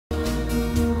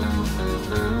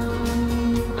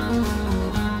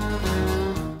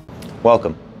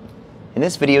Welcome. In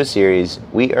this video series,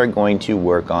 we are going to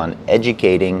work on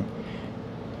educating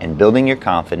and building your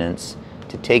confidence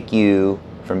to take you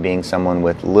from being someone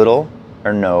with little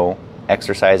or no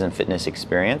exercise and fitness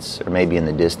experience, or maybe in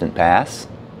the distant past,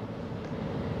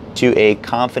 to a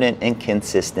confident and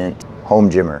consistent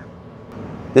home gymmer.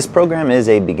 This program is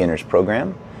a beginner's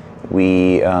program.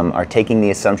 We are taking the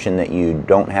assumption that you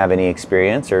don't have any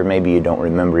experience, or maybe you don't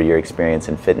remember your experience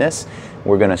in fitness.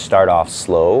 We're going to start off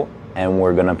slow, and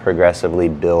we're going to progressively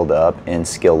build up in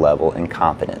skill level and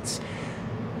confidence.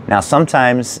 Now,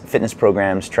 sometimes fitness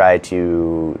programs try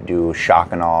to do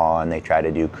shock and awe, and they try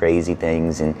to do crazy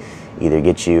things and either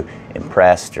get you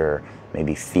impressed or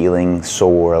maybe feeling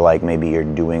sore, like maybe you're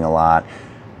doing a lot.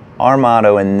 Our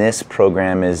motto in this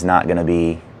program is not going to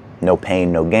be no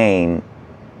pain, no gain.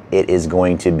 It is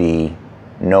going to be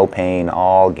no pain,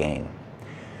 all gain.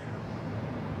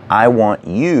 I want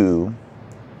you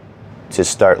to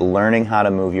start learning how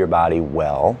to move your body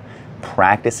well,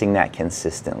 practicing that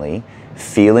consistently,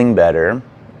 feeling better,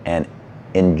 and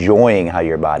enjoying how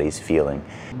your body's feeling.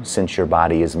 Since your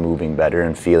body is moving better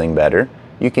and feeling better,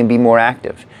 you can be more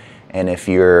active. And if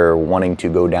you're wanting to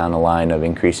go down the line of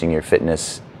increasing your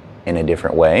fitness in a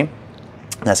different way,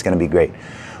 that's going to be great.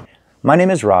 My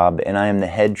name is Rob, and I am the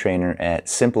head trainer at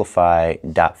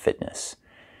Simplify.Fitness.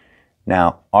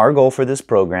 Now, our goal for this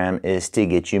program is to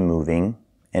get you moving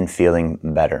and feeling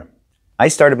better. I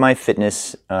started my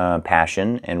fitness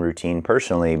passion and routine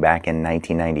personally back in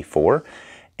 1994,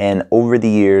 and over the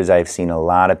years I've seen a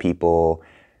lot of people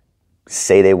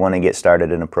say they want to get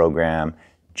started in a program,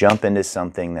 jump into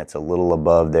something that's a little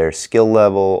above their skill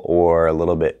level or a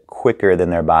little bit quicker than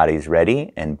their body's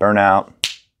ready, and burn out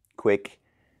quick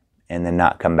and then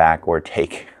not come back or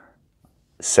take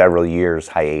several years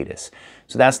hiatus.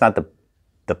 So that's not the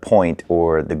point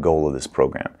or the goal of this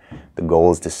program. The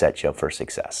goal is to set you up for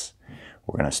success.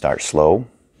 We're going to start slow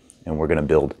and we're going to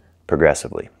build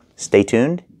progressively. Stay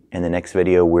tuned. In the next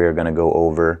video, we're going to go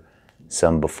over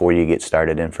some before you get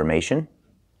started information.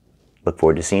 Look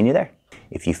forward to seeing you there.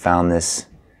 If you found this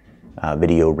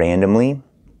video randomly,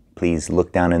 please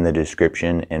look down in the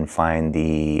description and find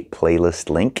the playlist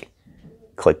link.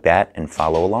 Click that and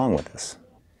follow along with us.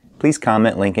 Please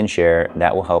comment, link, and share.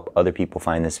 That will help other people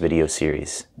find this video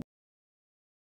series.